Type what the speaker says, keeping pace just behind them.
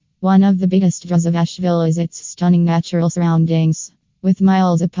One of the biggest draws of Asheville is its stunning natural surroundings. With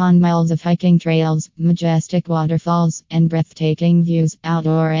miles upon miles of hiking trails, majestic waterfalls, and breathtaking views,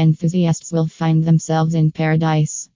 outdoor enthusiasts will find themselves in paradise.